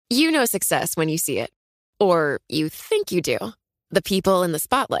You know success when you see it. Or you think you do. The people in the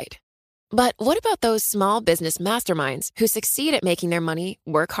spotlight. But what about those small business masterminds who succeed at making their money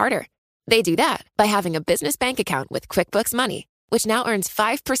work harder? They do that by having a business bank account with QuickBooks Money, which now earns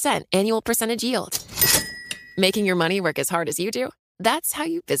 5% annual percentage yield. Making your money work as hard as you do? That's how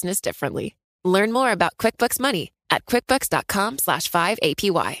you business differently. Learn more about QuickBooks Money at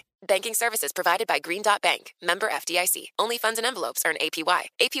quickbooks.com/5APY. Banking services provided by Green Dot Bank. Member FDIC. Only funds and envelopes earn APY.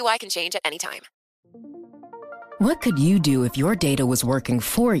 APY can change at any time. What could you do if your data was working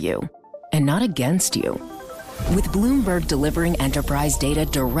for you and not against you? With Bloomberg delivering enterprise data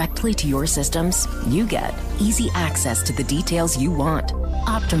directly to your systems, you get easy access to the details you want,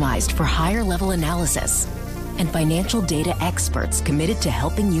 optimized for higher-level analysis, and financial data experts committed to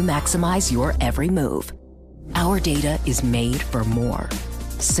helping you maximize your every move. Our data is made for more,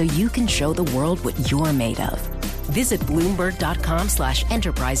 so you can show the world what you're made of. Visit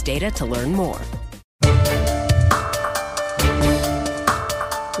Bloomberg.com/enterprise data to learn more.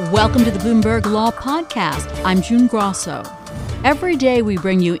 Welcome to the Bloomberg Law Podcast. I'm June Grosso. Every day we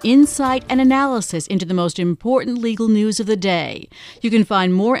bring you insight and analysis into the most important legal news of the day. You can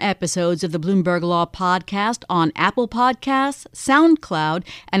find more episodes of the Bloomberg Law Podcast on Apple Podcasts, SoundCloud,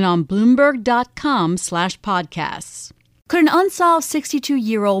 and on Bloomberg.com/podcasts. Could an unsolved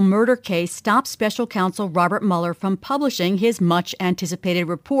 62-year-old murder case stop special counsel Robert Mueller from publishing his much-anticipated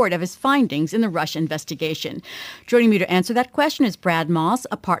report of his findings in the Russia investigation? Joining me to answer that question is Brad Moss,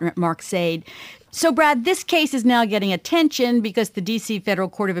 a partner at Mark Zaid. So, Brad, this case is now getting attention because the D.C. Federal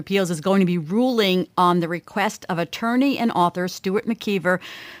Court of Appeals is going to be ruling on the request of attorney and author Stuart McKeever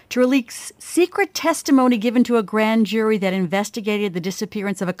to release secret testimony given to a grand jury that investigated the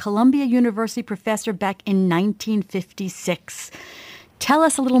disappearance of a Columbia University professor back in 1956. Tell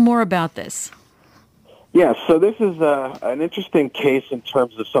us a little more about this. Yeah, so this is an interesting case in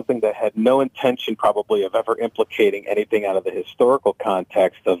terms of something that had no intention probably of ever implicating anything out of the historical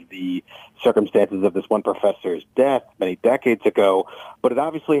context of the circumstances of this one professor's death many decades ago, but it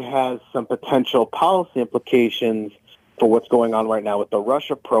obviously has some potential policy implications for what's going on right now with the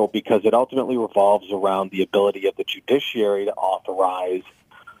Russia probe because it ultimately revolves around the ability of the judiciary to authorize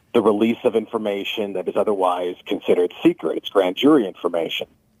the release of information that is otherwise considered secret. It's grand jury information.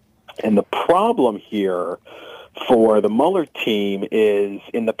 And the problem here for the Mueller team is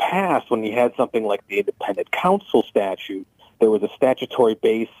in the past, when we had something like the independent counsel statute, there was a statutory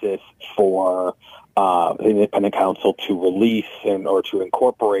basis for the independent counsel to release or to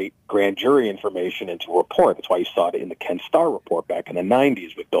incorporate grand jury information into a report. That's why you saw it in the Ken Starr report back in the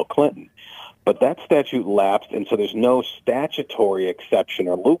 90s with Bill Clinton. But that statute lapsed, and so there's no statutory exception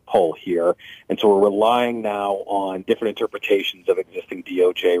or loophole here. And so we're relying now on different interpretations of existing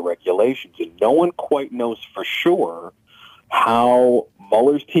DOJ regulations. And no one quite knows for sure how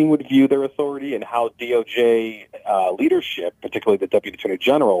Mueller's team would view their authority and how DOJ leadership, particularly the Deputy Attorney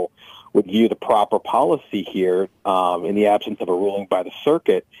General, would view the proper policy here in the absence of a ruling by the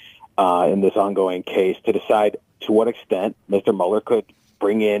circuit in this ongoing case to decide to what extent Mr. Mueller could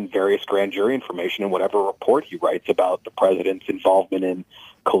bring in various grand jury information in whatever report he writes about the president's involvement in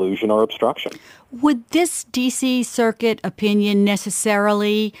collusion or obstruction. Would this D.C. Circuit opinion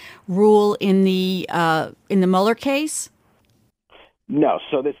necessarily rule in the Mueller case? No.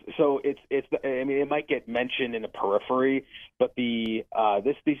 It might get mentioned in the periphery, but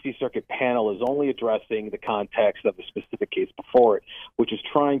this D.C. Circuit panel is only addressing the context of the specific case before it, which is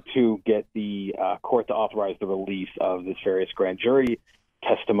trying to get the court to authorize the release of this various grand jury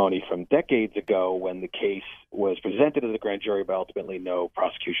testimony from decades ago when the case was presented as a grand jury, but ultimately no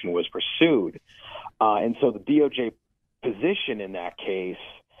prosecution was pursued. And so the DOJ position in that case,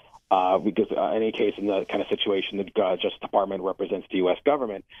 because any case in that kind of situation, the Justice Department represents the U.S.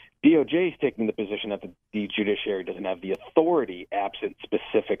 government, DOJ is taking the position that the judiciary doesn't have the authority, absent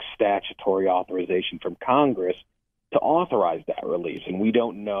specific statutory authorization from Congress, to authorize that release. And we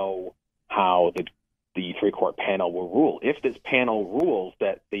don't know how the three-court panel will rule. If this panel rules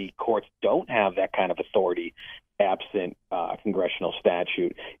that the courts don't have that kind of authority absent congressional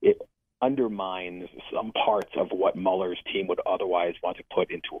statute, it undermines some parts of what Mueller's team would otherwise want to put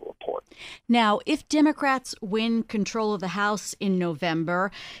into a report. Now, if Democrats win control of the House in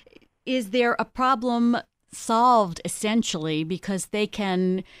November, is there a problem solved essentially because they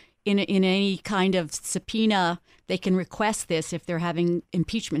can, in any kind of subpoena, they can request this if they're having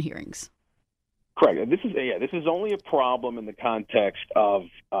impeachment hearings? Correct. This is only a problem in the context of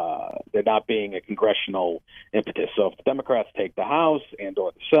there not being a congressional impetus. So if the Democrats take the House and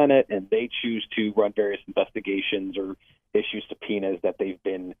or the Senate and they choose to run various investigations or issue subpoenas that they've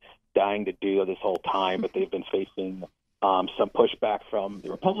been dying to do this whole time, but they've been facing some pushback from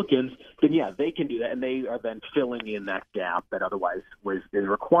the Republicans, then yeah, they can do that, and they are then filling in that gap that otherwise is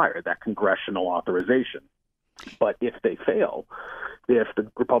required, that congressional authorization. But if they fail, if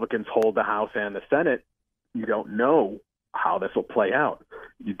the Republicans hold the House and the Senate, you don't know how this will play out.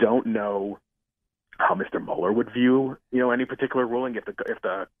 You don't know how Mr. Mueller would view, any particular ruling. If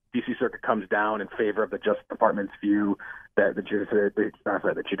the D.C. Circuit comes down in favor of the Justice Department's view that the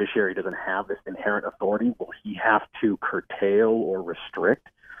judiciary doesn't have this inherent authority, will he have to curtail or restrict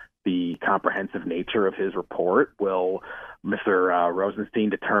the comprehensive nature of his report? Will Mr. Rosenstein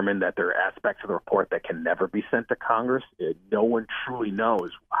determine that there are aspects of the report that can never be sent to Congress? No one truly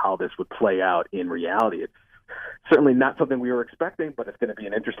knows how this would play out in reality. It's certainly not something we were expecting, but it's going to be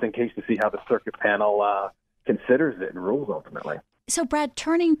an interesting case to see how the circuit panel considers it and rules ultimately. So, Brad,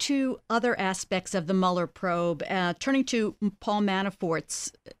 turning to other aspects of the Mueller probe, turning to Paul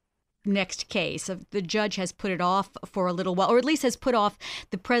Manafort's next case, the judge has put it off for a little while, or at least has put off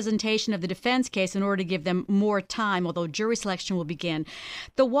the presentation of the defense case in order to give them more time, although jury selection will begin.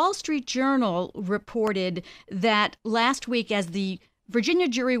 The Wall Street Journal reported that last week, as the Virginia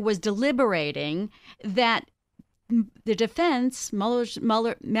jury was deliberating, that the defense,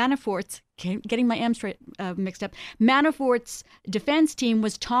 Manafort's, getting my M's mixed up, Manafort's defense team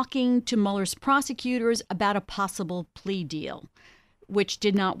was talking to Mueller's prosecutors about a possible plea deal, which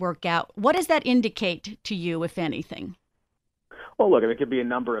did not work out. What does that indicate to you, if anything? Well, look, it could be a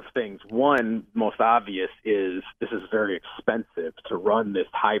number of things. One, most obvious, is this is very expensive to run this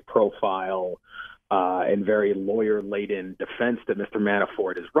high-profile and very lawyer-laden defense that Mr.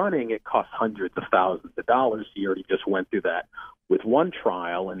 Manafort is running. It costs hundreds of thousands of dollars. He already just went through that with one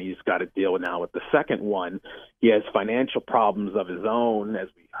trial, and he's got to deal now with the second one. He has financial problems of his own, as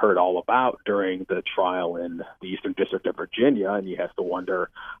we heard all about during the trial in the Eastern District of Virginia, and he has to wonder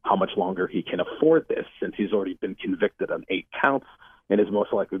how much longer he can afford this, since he's already been convicted on 8 counts and is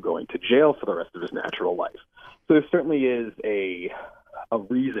most likely going to jail for the rest of his natural life. So there certainly is a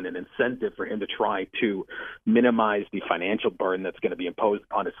reason, an incentive for him to try to minimize the financial burden that's going to be imposed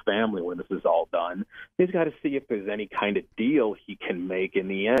on his family when this is all done. He's got to see if there's any kind of deal he can make in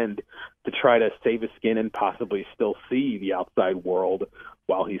the end to try to save his skin and possibly still see the outside world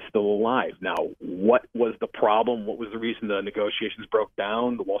while he's still alive. Now, what was the problem? What was the reason the negotiations broke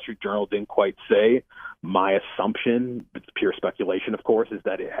down? The Wall Street Journal didn't quite say. My assumption, it's pure speculation, of course, is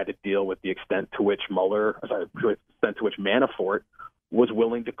that it had to deal with the extent to which Manafort was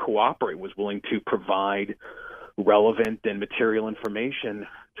willing to cooperate, was willing to provide relevant and material information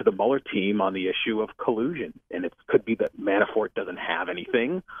to the Mueller team on the issue of collusion. And it could be that Manafort doesn't have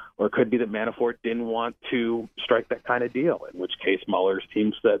anything, or it could be that Manafort didn't want to strike that kind of deal, in which case Mueller's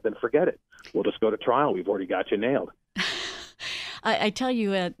team said, then forget it. We'll just go to trial. We've already got you nailed. I tell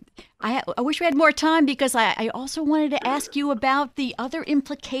you, I wish we had more time, because I also wanted to ask you about the other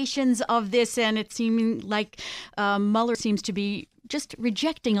implications of this, and it seemed like Mueller seems to be just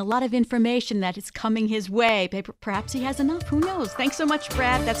rejecting a lot of information that is coming his way. Perhaps he has enough. Who knows? Thanks so much,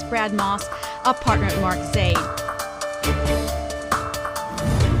 Brad. That's Brad Moss, a partner at Mark Zaid.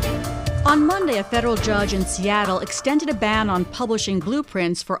 On Monday, a federal judge in Seattle extended a ban on publishing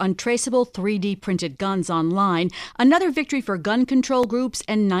blueprints for untraceable 3D printed guns online, another victory for gun control groups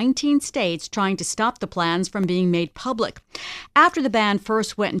and 19 states trying to stop the plans from being made public. After the ban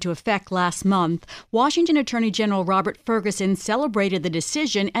first went into effect last month, Washington Attorney General Robert Ferguson celebrated the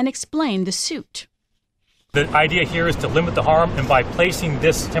decision and explained the suit. The idea here is to limit the harm, and by placing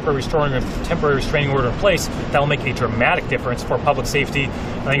this temporary restraining order in place, that will make a dramatic difference for public safety.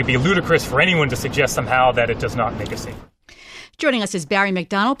 I think it'd be ludicrous for anyone to suggest somehow that it does not make us safer. Joining us is Barry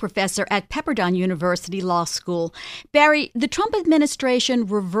McDonald, professor at Pepperdine University Law School. Barry, the Trump administration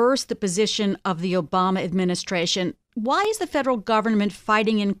reversed the position of the Obama administration. Why is the federal government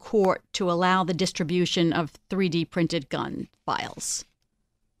fighting in court to allow the distribution of 3D printed gun files?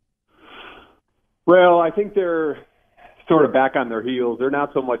 Well, I think they're sort of back on their heels. They're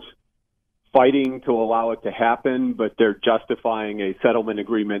not so much fighting to allow it to happen, but they're justifying a settlement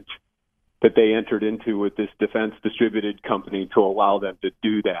agreement that they entered into with this defense distributed company to allow them to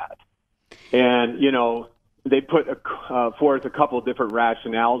do that. And, they put forth a couple of different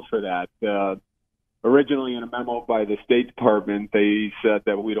rationales for that. Originally, in a memo by the State Department, they said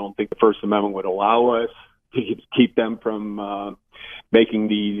that we don't think the First Amendment would allow us to keep them from making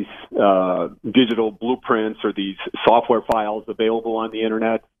these digital blueprints or these software files available on the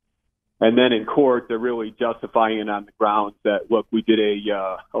internet. And then in court, they're really justifying it on the grounds that, look, we did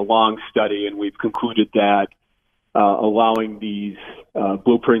a long study and we've concluded that allowing these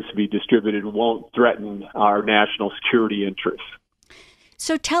blueprints to be distributed won't threaten our national security interests.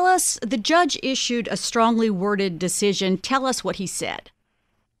 So tell us, the judge issued a strongly worded decision. Tell us what he said.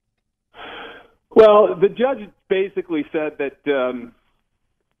 Well, the judge basically said that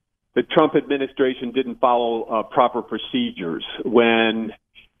the Trump administration didn't follow proper procedures when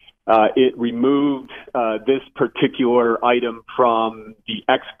it removed this particular item from the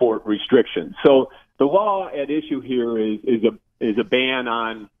export restrictions. So the law at issue here is a ban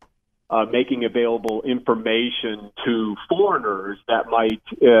on making available information to foreigners that might,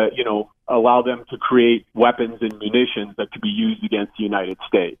 allow them to create weapons and munitions that could be used against the United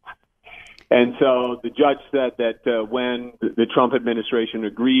States. And so the judge said that when the Trump administration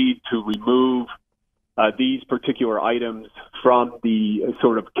agreed to remove these particular items from the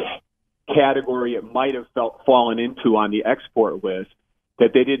sort of category it might have fallen into on the export list,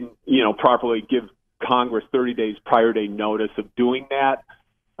 that they didn't, properly give Congress 30 days prior day notice of doing that,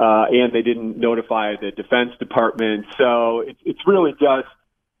 and they didn't notify the Defense Department. So it's really just,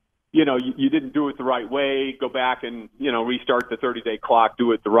 you didn't do it the right way. Go back and restart the 30-day clock.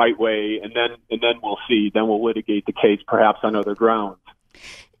 Do it the right way, and then we'll see. Then we'll litigate the case perhaps on other grounds.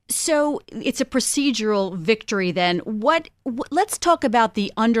 So it's a procedural victory then. Let's talk about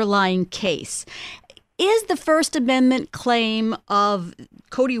the underlying case. Is the First Amendment claim of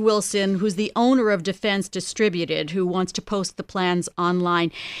Cody Wilson, who's the owner of Defense Distributed, who wants to post the plans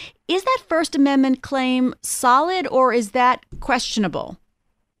online, is that First Amendment claim solid or is that questionable?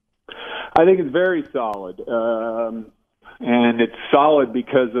 I think it's very solid. And it's solid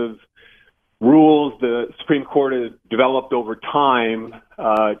because of rules the Supreme Court has developed over time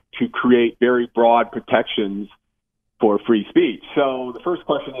to create very broad protections for free speech. So the first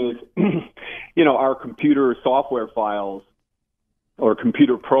question is, are computer software files or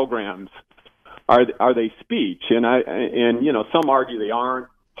computer programs, are they speech? And some argue they aren't.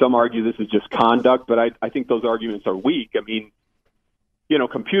 Some argue this is just conduct, but I think those arguments are weak. I mean,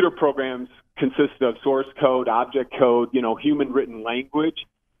 computer programs consist of source code, object code, human written language,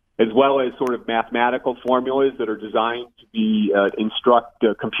 as well as sort of mathematical formulas that are designed to be instruct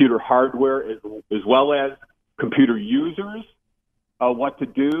computer hardware as well as computer users what to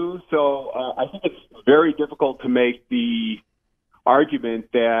do. So I think it's very difficult to make the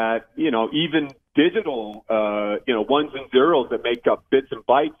argument that, even digital, ones and zeros that make up bits and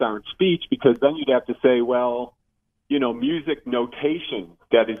bytes aren't speech, because then you'd have to say, well, music notation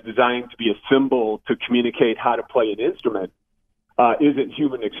that is designed to be a symbol to communicate how to play an instrument isn't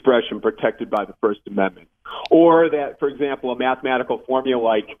human expression protected by the First Amendment. Or that, for example, a mathematical formula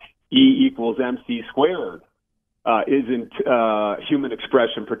like E equals MC squared isn't human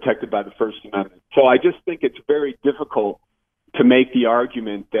expression protected by the First Amendment. So I just think it's very difficult to make the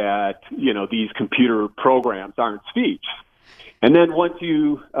argument that, these computer programs aren't speech. And then once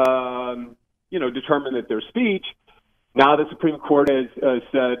you, determine that they're speech, now the Supreme Court has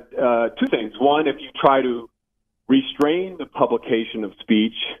said two things. One, if you try to restrain the publication of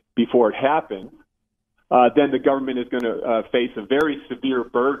speech before it happens, then the government is going to face a very severe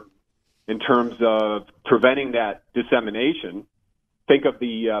burden in terms of preventing that dissemination. Think of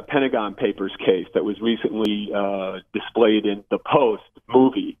the Pentagon Papers case that was recently displayed in the Post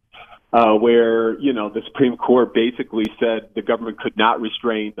movie, where, the Supreme Court basically said the government could not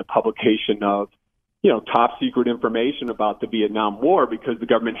restrain the publication of, top secret information about the Vietnam War because the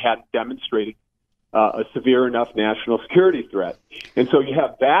government hadn't demonstrated a severe enough national security threat. And so you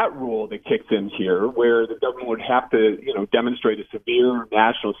have that rule that kicks in here where the government would have to, demonstrate a severe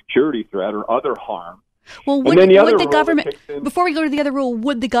national security threat or other harm. Well, would the government, before we go to the other rule,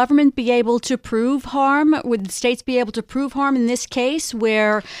 would the government be able to prove harm? Would the states be able to prove harm in this case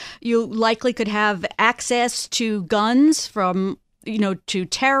where you likely could have access to guns from, to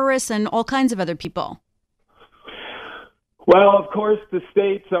terrorists and all kinds of other people? Well, of course, the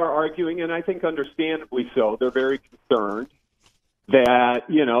states are arguing, and I think understandably so. They're very concerned that,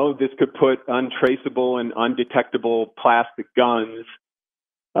 this could put untraceable and undetectable plastic guns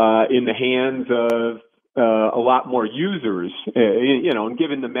in the hands of a lot more users, and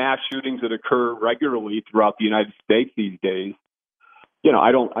given the mass shootings that occur regularly throughout the United States these days,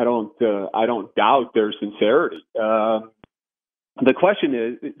 I don't doubt their sincerity. The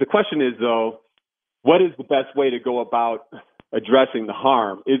question is though, what is the best way to go about addressing the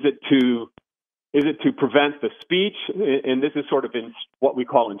harm? Is it to prevent the speech? And this is sort of in what we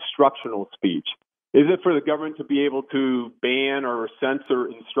call instructional speech. Is it for the government to be able to ban or censor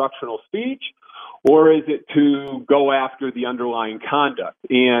instructional speech? Or is it to go after the underlying conduct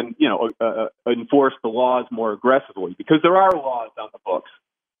and, enforce the laws more aggressively? Because there are laws on the books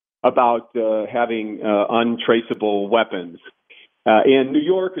about having untraceable weapons. And New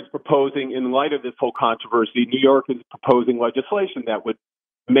York is proposing, in light of this whole controversy, New York is proposing legislation that would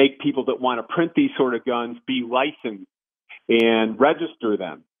make people that want to print these sort of guns be licensed and register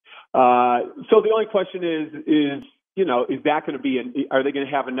them. So the only question is that going to be, are they going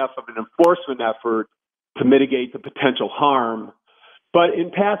to have enough of an enforcement effort to mitigate the potential harm? But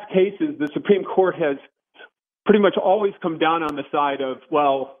in past cases, the Supreme Court has pretty much always come down on the side of,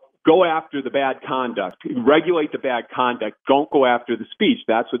 well, go after the bad conduct, regulate the bad conduct, don't go after the speech.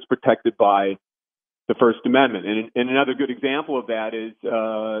 That's what's protected by the First Amendment. And another good example of that is,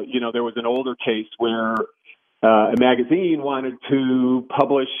 there was an older case where a magazine wanted to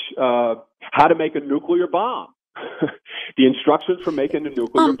publish how to make a nuclear bomb, the instructions for making a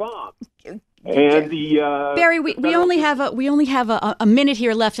nuclear bomb. And Barry, we only have a minute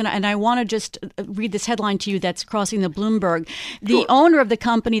here left, and I want to just read this headline to you that's crossing the Bloomberg. The owner of the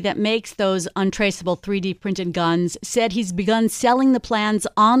company that makes those untraceable 3D printed guns said he's begun selling the plans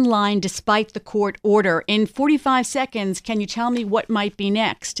online despite the court order. In 45 seconds, can you tell me what might be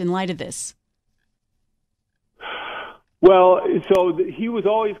next in light of this? Well, so he was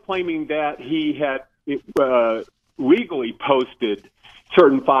always claiming that he had legally posted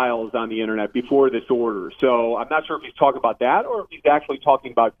certain files on the internet before this order. So I'm not sure if he's talking about that or if he's actually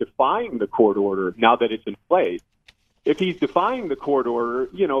talking about defying the court order now that it's in place. If he's defying the court order,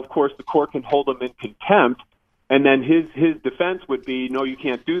 of course, the court can hold him in contempt. And then his defense would be, no, you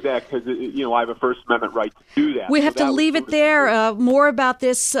can't do that because, I have a First Amendment right to do that. We have to leave it there. More about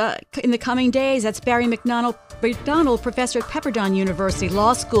this in the coming days. That's Barry McDonald, professor at Pepperdine University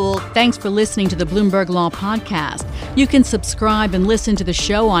Law School. Thanks for listening to the Bloomberg Law Podcast. You can subscribe and listen to the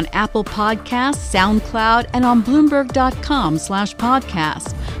show on Apple Podcasts, SoundCloud, and on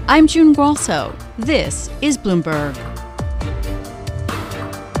Bloomberg.com/podcast. I'm June Grosso. This is Bloomberg.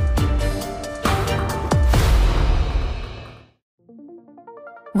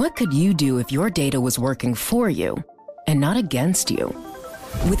 What could you do if your data was working for you and not against you?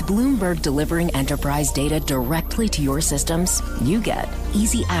 With Bloomberg delivering enterprise data directly to your systems, you get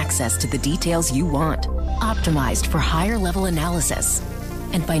easy access to the details you want, optimized for higher-level analysis,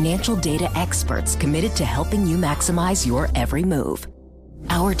 and financial data experts committed to helping you maximize your every move.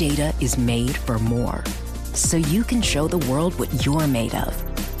 Our data is made for more, so you can show the world what you're made of.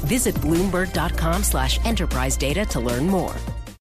 Visit Bloomberg.com/enterprise data to learn more.